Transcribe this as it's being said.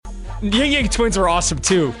Ying Yang Twins are awesome,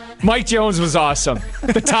 too. Mike Jones was awesome.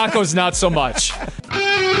 The tacos, not so much.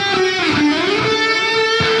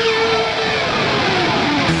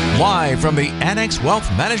 Live from the Annex Wealth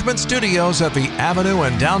Management Studios at the Avenue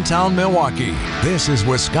in downtown Milwaukee, this is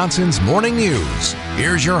Wisconsin's Morning News.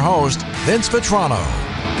 Here's your host, Vince Vitrano.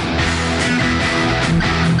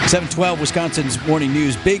 7:12, Wisconsin's Morning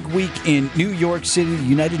News. Big week in New York City, the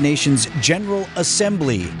United Nations General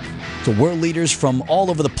Assembly. So world leaders from all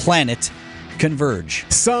over the planet converge.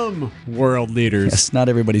 Some world leaders. Yes, not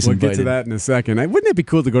everybody's invited. We'll get to that in a second. Wouldn't it be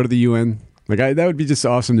cool to go to the UN? That would be just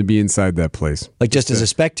awesome to be inside that place. Like just as a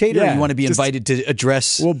spectator, yeah, or you want to be invited to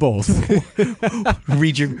address? Well, both.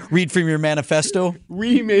 read from your manifesto?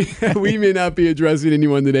 We may not be addressing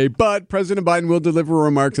anyone today, but President Biden will deliver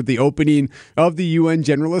remarks at the opening of the UN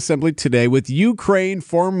General Assembly today with Ukraine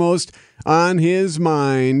foremost on his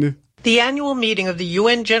mind. The annual meeting of the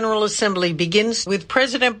UN General Assembly begins with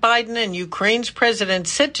President Biden and Ukraine's president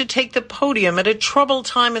set to take the podium at a troubled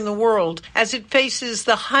time in the world as it faces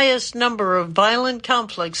the highest number of violent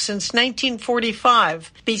conflicts since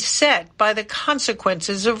 1945, beset by the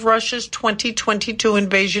consequences of Russia's 2022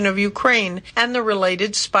 invasion of Ukraine and the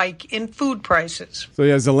related spike in food prices. So,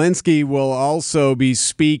 Zelensky will also be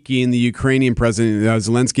speaking. The Ukrainian president,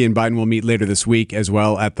 Zelensky and Biden will meet later this week as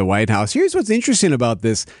well at the White House. Here's what's interesting about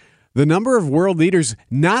this. The number of world leaders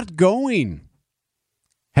not going.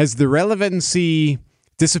 Has the relevancy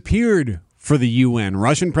disappeared for the UN?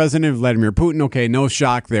 Russian President Vladimir Putin, okay, no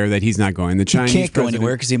shock there that he's not going. The Chinese can't go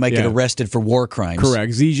anywhere because he might get arrested for war crimes.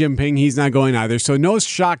 Correct. Xi Jinping, he's not going either. So no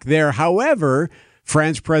shock there. However,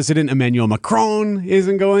 French President Emmanuel Macron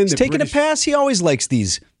isn't going. He's taking a pass. He always likes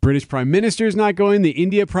these. British Prime Minister's not going. The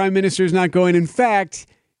India Prime Minister's not going. In fact,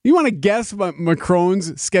 you want to guess what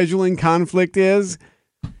Macron's scheduling conflict is?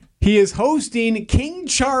 He is hosting King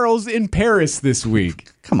Charles in Paris this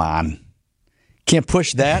week. Come on. Can't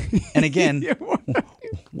push that. And again,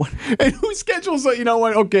 what? And who schedules it? You know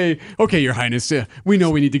what? Okay, Your Highness. We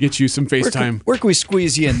know we need to get you some FaceTime. Where can we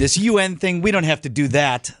squeeze you in? This UN thing, we don't have to do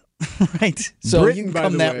that. Right? So Britain, you can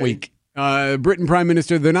come that week. Britain Prime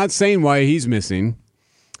Minister, they're not saying why he's missing.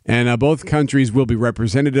 And both countries will be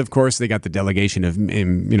represented, of course. They got the delegation of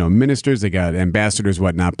ministers, they got ambassadors,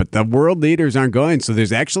 whatnot. But the world leaders aren't going. So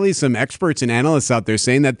there's actually some experts and analysts out there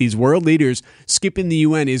saying that these world leaders skipping the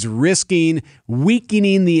UN is risking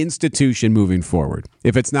weakening the institution moving forward,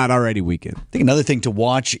 if it's not already weakened. I think another thing to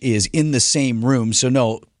watch is in the same room. So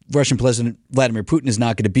no, Russian President Vladimir Putin is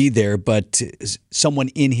not going to be there, but someone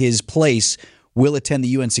in his place will attend the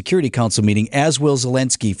UN Security Council meeting, as will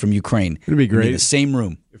Zelensky from Ukraine. It'd be great. In the same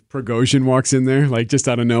room. If Prigozhin walks in there, like just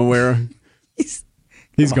out of nowhere, he's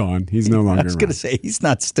gone. He's no longer I was going to say, he's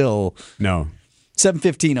not still. No.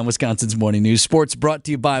 7:15 on Wisconsin's Morning News. Sports brought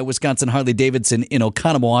to you by Wisconsin Harley-Davidson in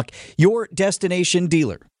Oconomowoc, your destination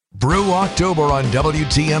dealer. Brew October on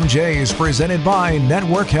WTMJ is presented by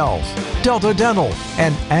Network Health, Delta Dental,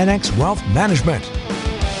 and Annex Wealth Management.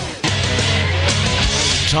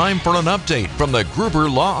 Time for an update from the Gruber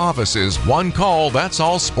Law Office's One Call, That's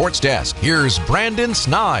All Sports Desk. Here's Brandon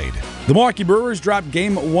Snide. The Milwaukee Brewers dropped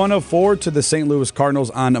Game 1 of 4 to the St. Louis Cardinals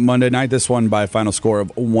on Monday night. This one by a final score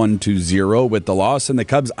of 1-0 with the loss. And the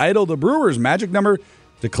Cubs idle. The Brewers' magic number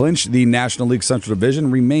to clinch the National League Central Division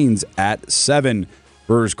remains at 7.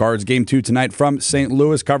 Brewers Cards Game 2 tonight from St.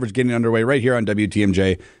 Louis. Coverage getting underway right here on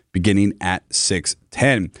WTMJ beginning at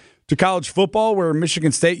 6:10. To college football, where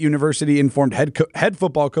Michigan State University informed head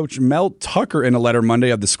football coach Mel Tucker in a letter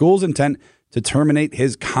Monday of the school's intent to terminate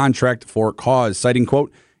his contract for cause, citing,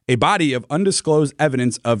 quote, a body of undisclosed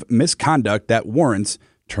evidence of misconduct that warrants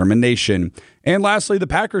termination. And lastly, the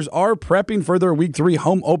Packers are prepping for their Week 3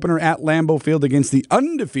 home opener at Lambeau Field against the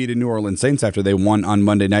undefeated New Orleans Saints after they won on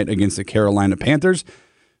Monday night against the Carolina Panthers.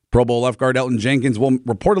 Pro Bowl left guard Elton Jenkins will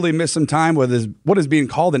reportedly miss some time with what is being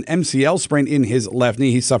called an MCL sprain in his left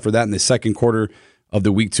knee. He suffered that in the second quarter of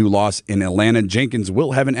the Week 2 loss in Atlanta. Jenkins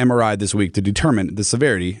will have an MRI this week to determine the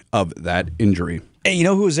severity of that injury. Hey, you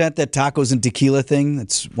know who was at that Tacos and Tequila thing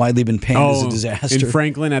that's widely been panned as a disaster? In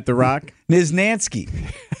Franklin at the Rock? Niznansky.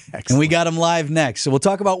 And we got him live next. So we'll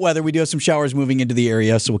talk about weather. We do have some showers moving into the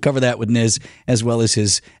area, so we'll cover that with Niz as well as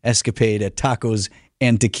his escapade at Tacos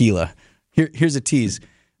and Tequila. Here's a tease.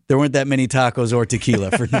 There weren't that many tacos or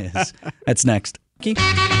tequila for Niz. That's next. Tequila.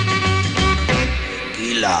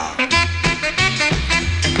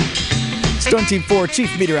 Storm Team 4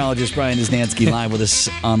 Chief Meteorologist Brian Niznansky live with us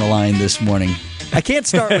on the line this morning. I can't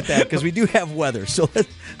start with that because we do have weather, so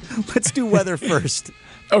let's do weather first.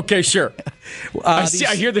 Okay, sure. I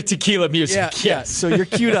hear the tequila music. Yeah. So you're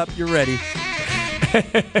queued up. You're ready.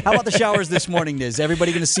 How about the showers this morning, Niz?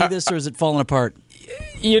 Everybody going to see this, or is it falling apart?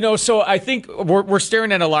 So I think we're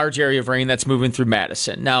staring at a large area of rain that's moving through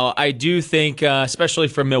Madison. Now, I do think, especially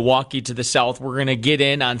from Milwaukee to the south, we're going to get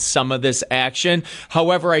in on some of this action.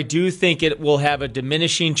 However, I do think it will have a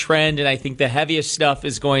diminishing trend, and I think the heaviest stuff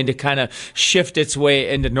is going to kind of shift its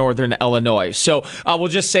way into northern Illinois. So we'll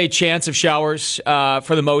just say chance of showers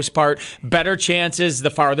for the most part. Better chances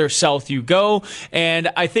the farther south you go,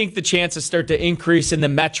 and I think the chances start to increase in the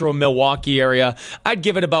metro Milwaukee area. I'd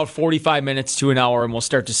give it about 45 minutes to an hour, and we'll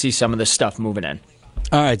start to see some of this stuff moving in.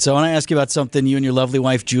 All right, so I want to ask you about something. You and your lovely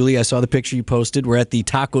wife, Julie, I saw the picture you posted. We're at the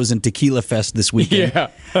Tacos and Tequila Fest this weekend.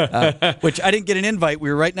 Yeah. Which I didn't get an invite. We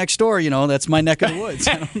were right next door. That's my neck of the woods.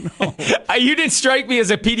 I don't know. You didn't strike me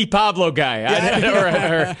as a Petey Pablo guy.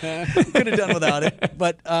 Could have done without it.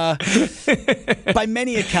 But by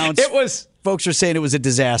many accounts, folks are saying it was a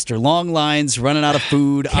disaster. Long lines, running out of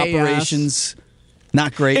food, operations.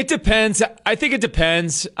 Not great. It depends. I think it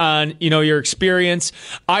depends on, your experience.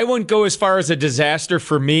 I wouldn't go as far as a disaster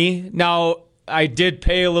for me. Now, I did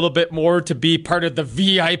pay a little bit more to be part of the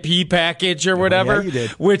VIP package or whatever, yeah, you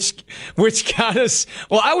did. which got us.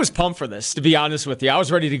 Well, I was pumped for this, to be honest with you. I was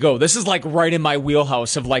ready to go. This is like right in my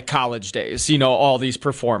wheelhouse of like college days, all these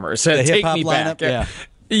performers. The Take hip-hop me lineup, back. yeah.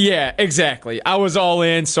 Yeah, exactly. I was all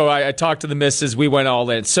in, so I talked to the missus. We went all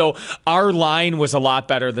in. So our line was a lot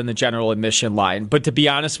better than the general admission line. But to be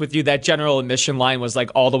honest with you, that general admission line was like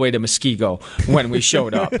all the way to Muskego when we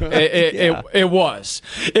showed up. It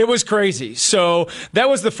was crazy. So that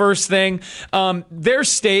was the first thing. Their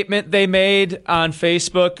statement they made on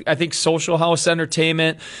Facebook, I think Social House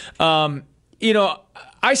Entertainment,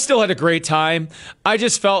 I still had a great time. I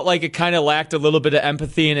just felt like it kind of lacked a little bit of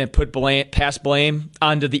empathy and it put past blame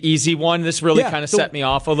onto the easy one. This really kind of set me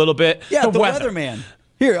off a little bit. Yeah, the weatherman.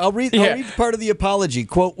 Here, I'll read part of the apology.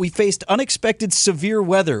 Quote, "We faced unexpected severe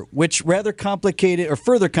weather, which further complicated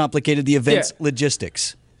the event's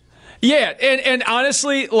logistics." Yeah, and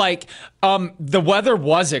honestly, the weather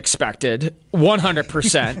was expected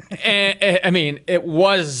 100%. And I mean, there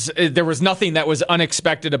was nothing that was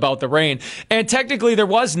unexpected about the rain. And technically, there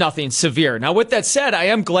was nothing severe. Now, with that said, I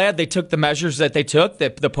am glad they took the measures that they took,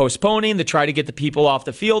 the postponing, the try to get the people off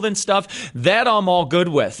the field and stuff. That I'm all good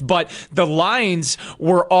with. But the lines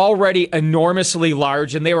were already enormously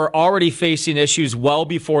large, and they were already facing issues well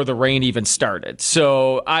before the rain even started.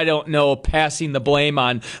 So I don't know, passing the blame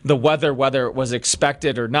on the weather, whether it was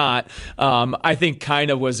expected or not, I think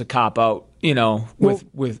kind of was a cop-out. With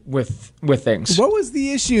things. What was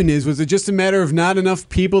the issue, Niz? Was it just a matter of not enough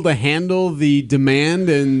people to handle the demand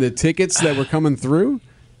and the tickets that were coming through?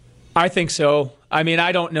 I think so. I mean,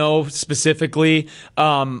 I don't know specifically.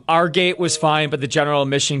 Our gate was fine, but the general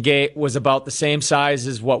admission gate was about the same size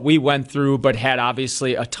as what we went through, but had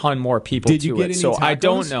obviously a ton more people to it. Did you get any so tacos? I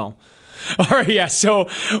don't know. All right, yeah. So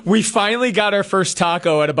we finally got our first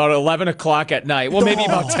taco at about 11 o'clock at night. Well, maybe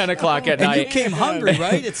about 10 o'clock at night. And you came hungry,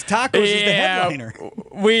 right? It's tacos is the headliner.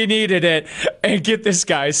 We needed it. And get this,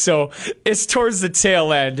 guys. So it's towards the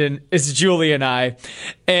tail end, and it's Julie and I,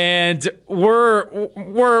 and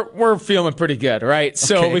we're feeling pretty good, right?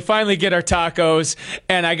 So we finally get our tacos,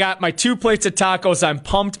 and I got my 2 plates of tacos. I'm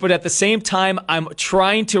pumped, but at the same time, I'm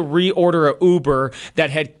trying to reorder a Uber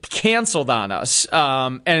that had canceled on us,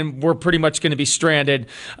 and we're pretty much going to be stranded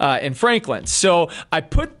in Franklin. So I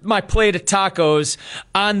put my plate of tacos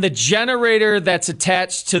on the generator that's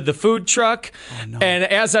attached to the food truck. Oh, no. And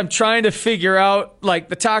as I'm trying to figure out,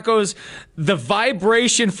 the tacos, the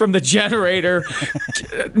vibration from the generator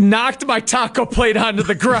knocked my taco plate onto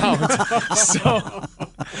the ground.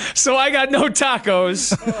 So I got no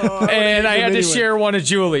tacos, and I had to share one of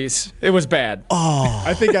Julie's. It was bad. Oh,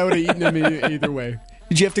 I think I would have eaten them either way.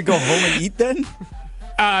 Did you have to go home and eat then?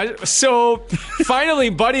 So finally,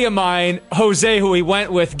 a buddy of mine, Jose, who we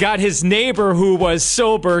went with, got his neighbor who was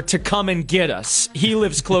sober to come and get us. He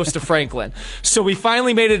lives close to Franklin. So we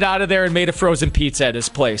finally made it out of there and made a frozen pizza at his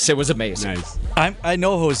place. It was amazing. Nice. I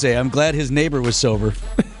know Jose. I'm glad his neighbor was sober.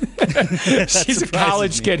 She's a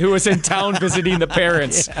college kid who was in town visiting the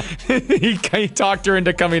parents. He talked her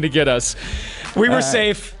into coming to get us. We were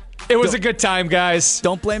safe. It was a good time, guys.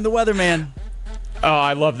 Don't blame the weatherman. Oh,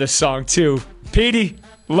 I love this song, too. Petey,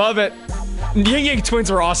 love it. Ying Yang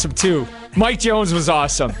Twins were awesome, too. Mike Jones was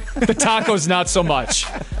awesome. The tacos, not so much.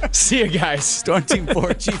 See you guys. Storm Team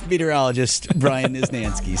 4 Chief Meteorologist Brian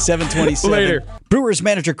Niznansky, 7:27. Later. Brewers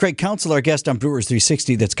manager Craig Counsell, our guest on Brewers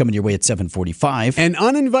 360, that's coming your way at 7:45. An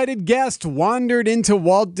uninvited guest wandered into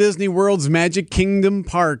Walt Disney World's Magic Kingdom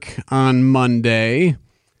Park on Monday.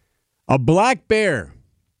 A black bear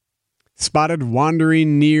spotted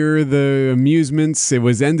wandering near the amusements.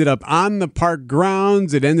 It ended up on the park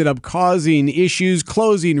grounds. It ended up causing issues,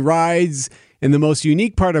 closing rides, And the most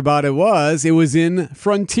unique part about it was in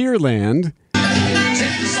Frontierland.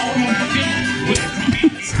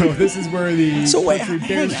 So this is where the Country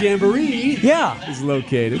Bears Jamboree is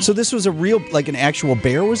located. So this was a real, like an actual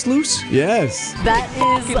bear was loose? Yes. That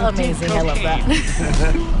is amazing. I love that.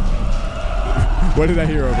 What did I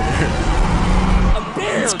hear over there? A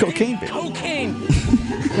bear. It's cocaine bear. Cocaine.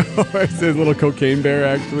 It's a little cocaine bear,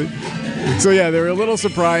 actually. So, yeah, they were a little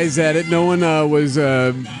surprised at it. No one was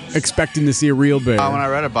expecting to see a real bear. When I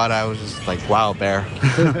read about it, I was just like, wow, bear.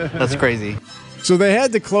 That's crazy. So they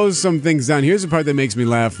had to close some things down. Here's the part that makes me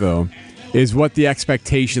laugh, though, is what the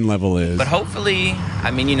expectation level is. But hopefully, I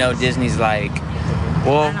mean, Disney's like,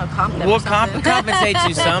 we'll compensate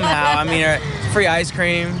you somehow. I mean, free ice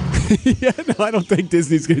cream. Yeah, no, I don't think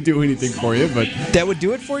Disney's going to do anything for you, but that would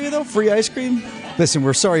do it for you, though? Free ice cream? Listen,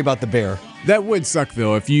 we're sorry about the bear. That would suck,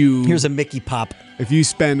 though, if you... Here's a Mickey Pop. If you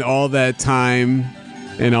spend all that time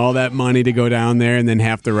and all that money to go down there and then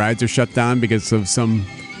half the rides are shut down because of some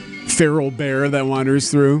feral bear that wanders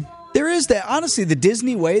through. There is that. Honestly, the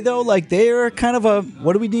Disney way, though, like they're kind of a,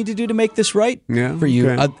 what do we need to do to make this right for you?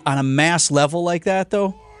 Okay. On a mass level like that,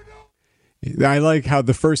 though? I like how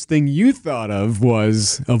the first thing you thought of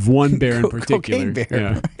was of one bear in particular. Cocaine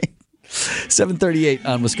bear, right? 7:38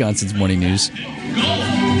 on Wisconsin's Morning News.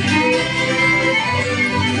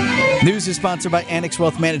 News is sponsored by Annex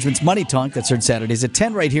Wealth Management's Money Talk. That's heard Saturdays at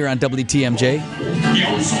 10 right here on WTMJ.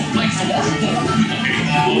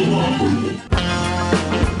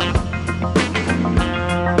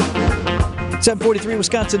 7:43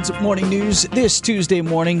 Wisconsin's Morning News this Tuesday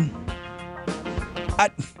morning.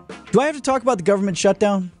 Do I have to talk about the government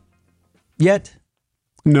shutdown yet?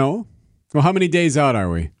 No. Well, how many days out are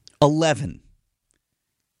we? 11.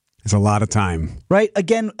 It's a lot of time. Right?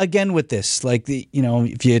 Again with this. Like,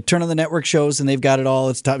 if you turn on the network shows and they've got it all,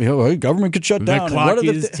 it's time, government could shut down. The clock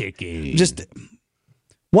is ticking. Just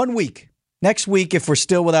 1 week. Next week, if we're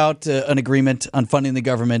still without an agreement on funding the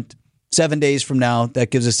government, 7 days from now, that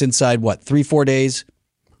gives us inside, 3-4 days?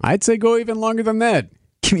 I'd say go even longer than that.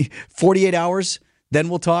 Give me 48 hours, then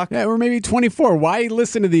we'll talk? Yeah, or maybe 24. Why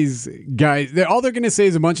listen to these guys? All they're going to say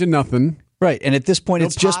is a bunch of nothing. Right, and at this point,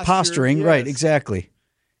 it's just posturing. Yes. Right, exactly.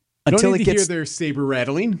 Until it gets, hear their saber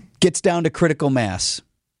rattling. Gets down to critical mass.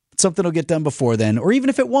 Something will get done before then, or even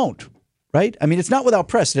if it won't, right? I mean, it's not without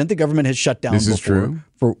precedent. The government has shut down before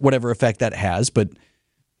for whatever effect that has, but...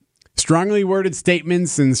 Strongly worded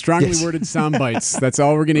statements and strongly worded sound bites. That's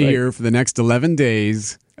all we're going to hear for the next 11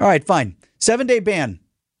 days. All right, fine. 7-day ban,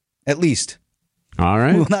 at least. All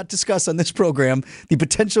right. We will not discuss on this program the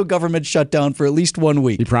potential government shutdown for at least 1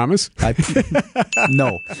 week. You promise?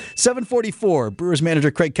 No. 7:44. Brewers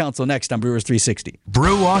manager Craig Counsell next on Brewers 360.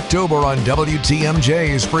 Brew October on WTMJ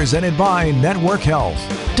is presented by Network Health,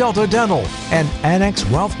 Delta Dental, and Annex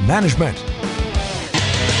Wealth Management.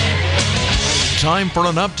 Time for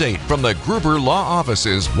an update from the Gruber Law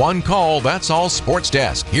Office's One Call, That's All Sports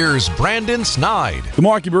Desk. Here's Brandon Snide. The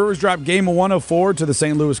Milwaukee Brewers dropped Game 104 to the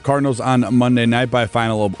St. Louis Cardinals on Monday night by a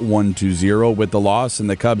final of 1-0. With the loss and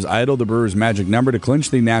the Cubs idle, the Brewers' magic number to clinch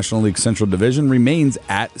the National League Central Division remains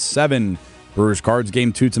at 7. Brewers Cards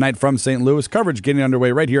Game 2 tonight from St. Louis. Coverage getting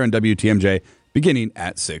underway right here on WTMJ beginning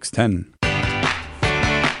at 6:10.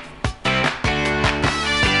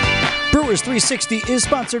 Brewers 360 is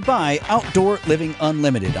sponsored by Outdoor Living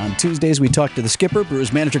Unlimited. On Tuesdays, we talk to the skipper.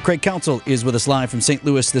 Brewers manager Craig Counsell is with us live from St.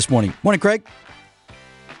 Louis this morning. Morning, Craig.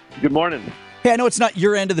 Good morning. Hey, I know it's not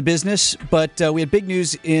your end of the business, but we had big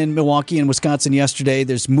news in Milwaukee and Wisconsin yesterday.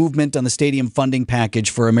 There's movement on the stadium funding package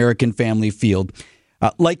for American Family Field.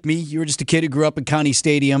 Like me, you were just a kid who grew up in County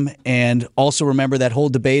Stadium and also remember that whole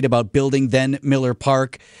debate about building then Miller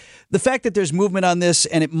Park. The fact that there's movement on this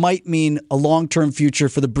and it might mean a long-term future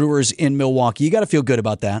for the Brewers in Milwaukee, you got to feel good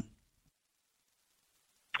about that.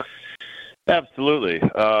 Absolutely.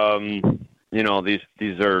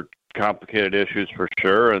 These are complicated issues for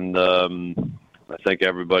sure, and I think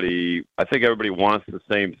everybody wants the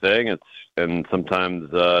same thing. And sometimes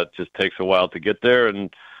it just takes a while to get there. And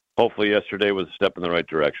hopefully, yesterday was a step in the right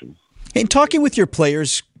direction. In talking with your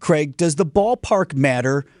players, Craig, does the ballpark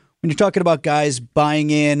matter? When you're talking about guys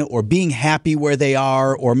buying in or being happy where they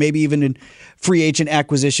are, or maybe even in free agent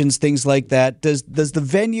acquisitions, things like that, does the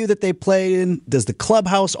venue that they play in, does the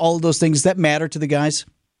clubhouse, all of those things, does that matter to the guys?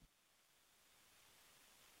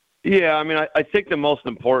 Yeah, I mean, I think the most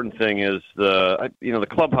important thing is the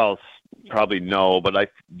clubhouse. Probably no, but I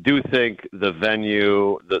do think the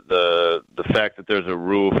venue, the fact that there's a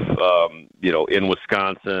roof, in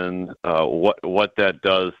Wisconsin, what that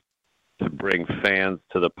does to bring fans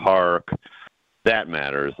to the park, that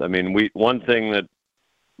matters. I mean, one thing that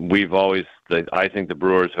we've always, I think the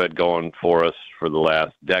Brewers had going for us for the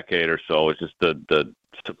last decade or so. It's just the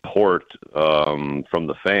support from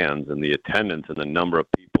the fans and the attendance and the number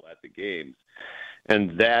of people at the games.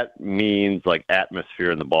 And that means like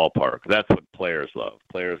atmosphere in the ballpark. That's what players love.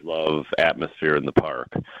 Players love atmosphere in the park.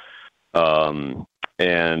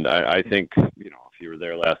 And I think, if you were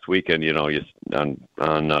there last weekend,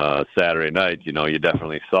 on Saturday night, you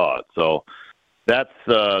definitely saw it. So that's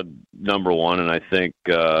number one. And I think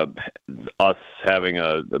us having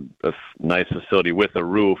a nice facility with a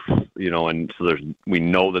roof, and so we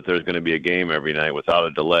know that there's going to be a game every night without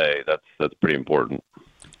a delay. That's pretty important.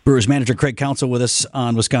 Brewers manager Craig Counsell with us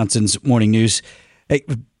on Wisconsin's Morning News. Hey,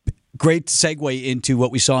 great segue into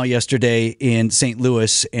what we saw yesterday in St.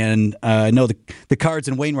 Louis. And I know the Cards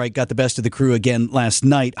and Wainwright got the best of the crew again last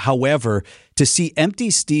night. However, to see empty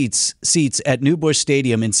seats at New Busch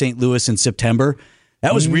Stadium in St. Louis in September,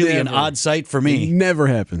 that was really an odd sight for me. It never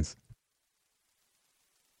happens.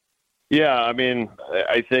 Yeah, I mean,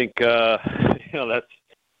 I think, that's,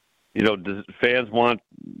 fans want,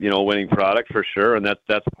 winning product for sure, and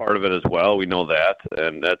that's part of it as well. We know that,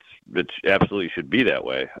 and it absolutely should be that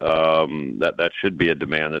way. That should be a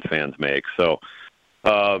demand that fans make. So,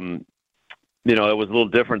 it was a little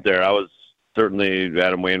different there. I was certainly,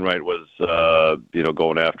 Adam Wainwright was,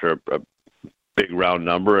 going after a big round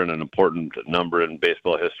number and an important number in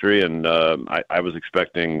baseball history, and I was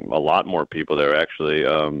expecting a lot more people there, actually.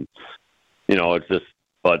 It's just,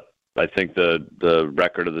 but I think the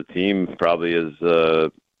record of the team probably is,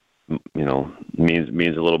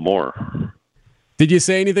 means a little more. Did you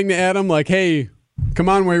say anything to Adam like, "Hey, come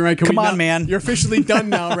on, Wainwright, come on, man, you're officially done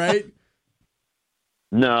now, right?"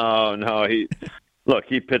 No.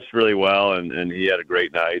 He pitched really well, and he had a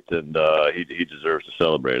great night, and he deserves to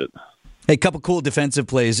celebrate it. A couple cool defensive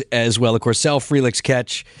plays as well. Of course, Sal Frelick's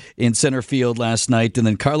catch in center field last night, and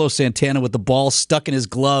then Carlos Santana with the ball stuck in his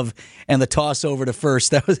glove and the toss over to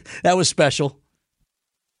first. That was special.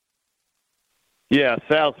 Yeah,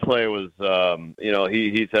 Sal's play was,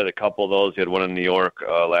 he's had a couple of those. He had one in New York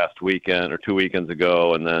last weekend or 2 weekends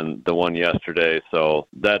ago, and then the one yesterday. So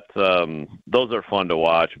those are fun to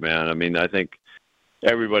watch, man. I mean, I think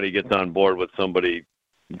everybody gets on board with somebody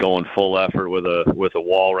going full effort with a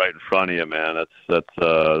wall right in front of you, man. That's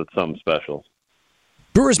something special.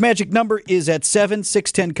 Brewers magic number is at 7,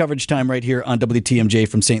 6:10 coverage time right here on WTMJ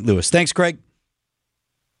from St. Louis. Thanks, Craig.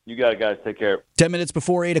 You got it, guys. Take care. 10 minutes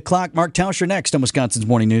before 8 o'clock. Mark Tauscher next on Wisconsin's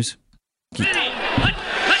Morning News.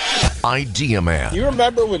 Idea Man. You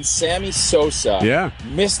remember when Sammy Sosa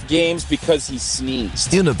missed games because he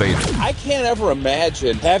sneezed? Innovator. I can't ever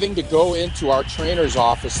imagine having to go into our trainer's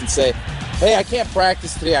office and say, "Hey, I can't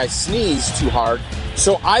practice today. I sneezed too hard."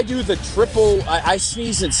 So I do the triple, I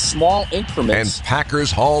sneeze in small increments. And Packers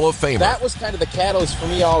Hall of Famer. That was kind of the catalyst for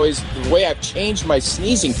me always. The way I've changed my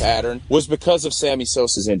sneezing pattern was because of Sammy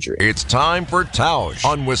Sosa's injury. It's time for Tausch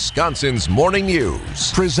on Wisconsin's Morning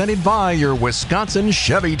News. Presented by your Wisconsin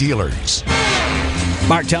Chevy dealers.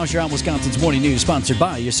 Mark Tauscher on Wisconsin's Morning News, sponsored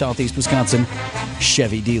by your Southeast Wisconsin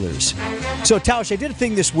Chevy dealers. So, Tausch, I did a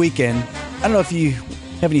thing this weekend. I don't know if you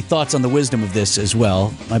have any thoughts on the wisdom of this as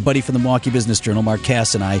well. My buddy from the Milwaukee Business Journal, Mark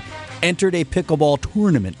Cass, and I entered a pickleball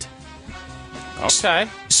tournament. Okay.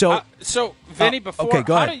 So, Vinny, before, okay,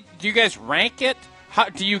 go ahead. do you guys rank it? How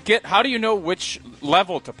do you know which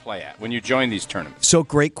level to play at when you join these tournaments? So,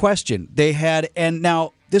 great question. They had, and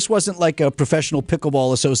now this wasn't like a professional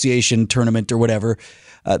pickleball association tournament or whatever.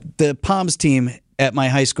 The Palms team at my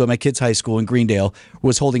high school, my kids' high school in Greendale,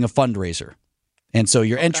 was holding a fundraiser. And so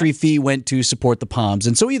your entry fee went to support the Palms.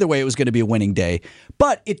 And so either way, it was going to be a winning day.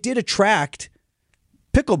 But it did attract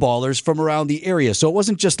pickleballers from around the area. So it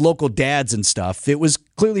wasn't just local dads and stuff. It was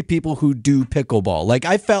clearly people who do pickleball. Like,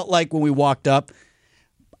 I felt like when we walked up,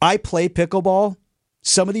 I play pickleball.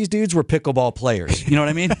 Some of these dudes were pickleball players. You know what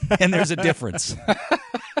I mean? And there's a difference.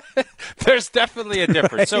 There's definitely a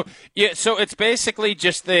difference. Right. So it's basically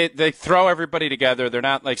just they throw everybody together. They're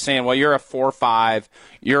not like saying, well, you're a 4-5,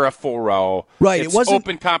 you're a 4-0. Right. It's it wasn't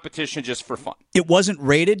open competition just for fun. It wasn't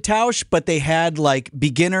rated, Tausch, but they had like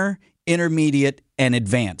beginner, intermediate, and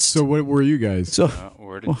advanced. So what were you guys? So,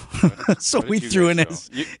 we did threw you in guys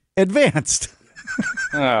as advanced.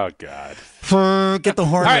 Oh, God. Get the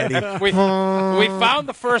horn ready. All right, we found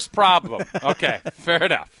the first problem. Okay, fair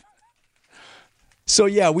enough. So,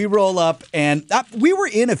 yeah, we roll up, and we were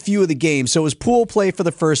in a few of the games. So it was pool play for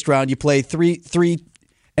the first round. You play three,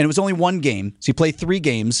 and it was only one game. So you play 3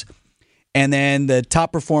 games, and then the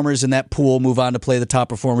top performers in that pool move on to play the top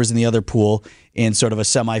performers in the other pool in sort of a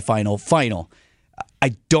semifinal final.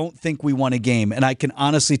 I don't think we won a game, and I can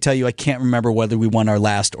honestly tell you I can't remember whether we won our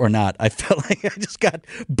last or not. I felt like I just got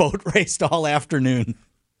boat raced all afternoon.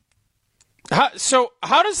 So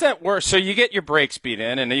how does that work? So you get your brakes beat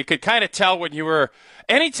in, and you could kind of tell when you were –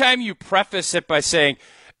 anytime you preface it by saying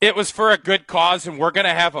it was for a good cause and we're going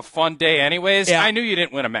to have a fun day anyways, I knew you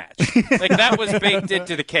didn't win a match. Like, that was baked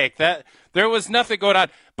into the cake. That there was nothing going on.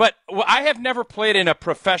 But I have never played in a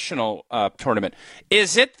professional tournament.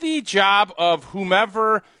 Is it the job of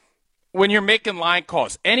whomever – when you're making line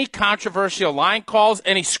calls, any controversial line calls,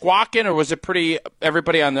 any squawking, or was it pretty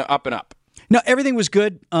everybody on the up and up? No, everything was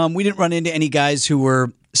good. We didn't run into any guys who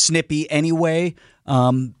were snippy anyway.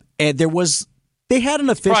 And they had an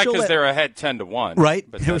official. Probably because they're ahead 10-1, right?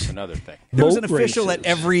 But that's another thing. There was an official at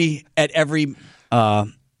every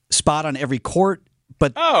spot on every court,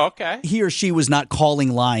 but he or she was not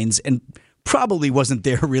calling lines and probably wasn't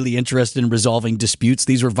there really interested in resolving disputes.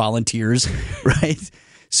 These were volunteers, right?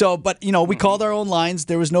 So, but we called our own lines.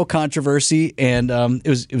 There was no controversy, and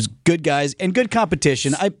it was good guys and good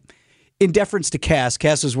competition. In deference to Cass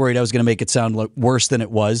was worried I was going to make it sound worse than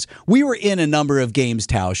it was. We were in a number of games,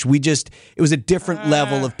 Tausch. It was a different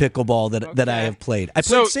level of pickleball that I have played. I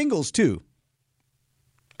played singles too.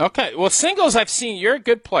 Okay, well, singles I've seen. You're a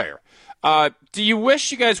good player. Do you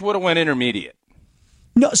wish you guys would have went intermediate?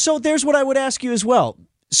 No. So there's what I would ask you as well.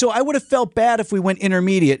 So I would have felt bad if we went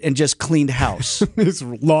intermediate and just cleaned house. This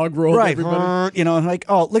log roll, right? Everybody. Like,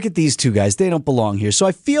 oh, look at these two guys; they don't belong here. So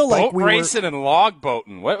I feel like boat racing and log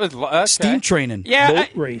boating. What was steam training? Yeah,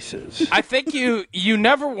 boat races. I think you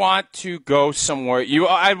never want to go somewhere.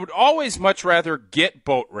 I would always much rather get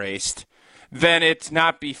boat raced than it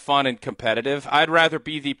not be fun and competitive. I'd rather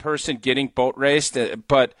be the person getting boat raced,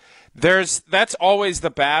 but that's always the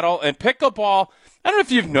battle. And pickleball, I don't know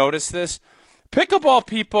if you've noticed this. Pickleball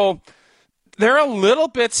people, they're a little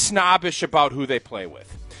bit snobbish about who they play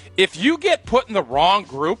with. If you get put in the wrong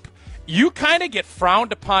group, you kind of get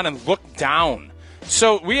frowned upon and looked down.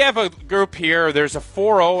 So we have a group here, there's a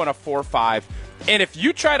 4-0 and a 4-5, and if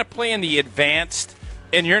you try to play in the advanced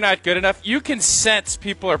and you're not good enough, you can sense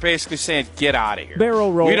people are basically saying, get out of here.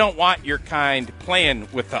 Barrel roll. We don't want your kind playing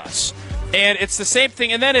with us. And it's the same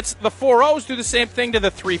thing, and then it's the 4-0s do the same thing to the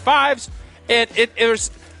 3-5s, and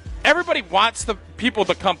there's... Everybody wants the people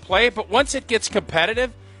to come play, but once it gets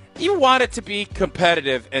competitive, you want it to be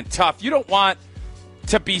competitive and tough. You don't want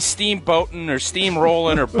to be steamboating or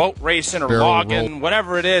steamrolling or boat racing or logging,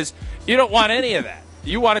 whatever it is. You don't want any of that.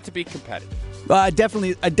 You want it to be competitive. I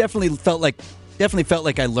definitely felt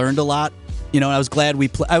like I learned a lot. I was glad we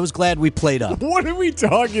played up. What are we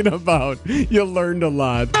talking about? You learned a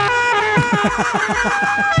lot. Well,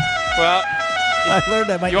 I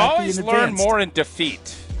learned I might you not always be in learn advanced. more in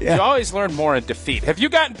defeat. Yeah. You always learn more in defeat. Have you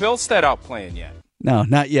gotten Billstead out playing yet? No,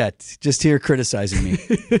 not yet. Just here criticizing me.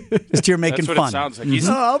 Just here making That's what fun. It sounds like. He's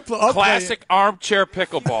I'll classic armchair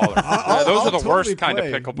pickleballer. Those are the worst kind of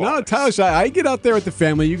pickleballers. No, Tausch, I get out there with the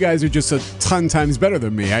family. You guys are just a ton times better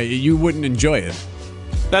than me. You wouldn't enjoy it.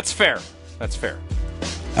 That's fair. That's fair.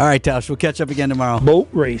 All right, Tausch. We'll catch up again tomorrow. Boat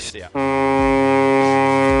race. Yeah.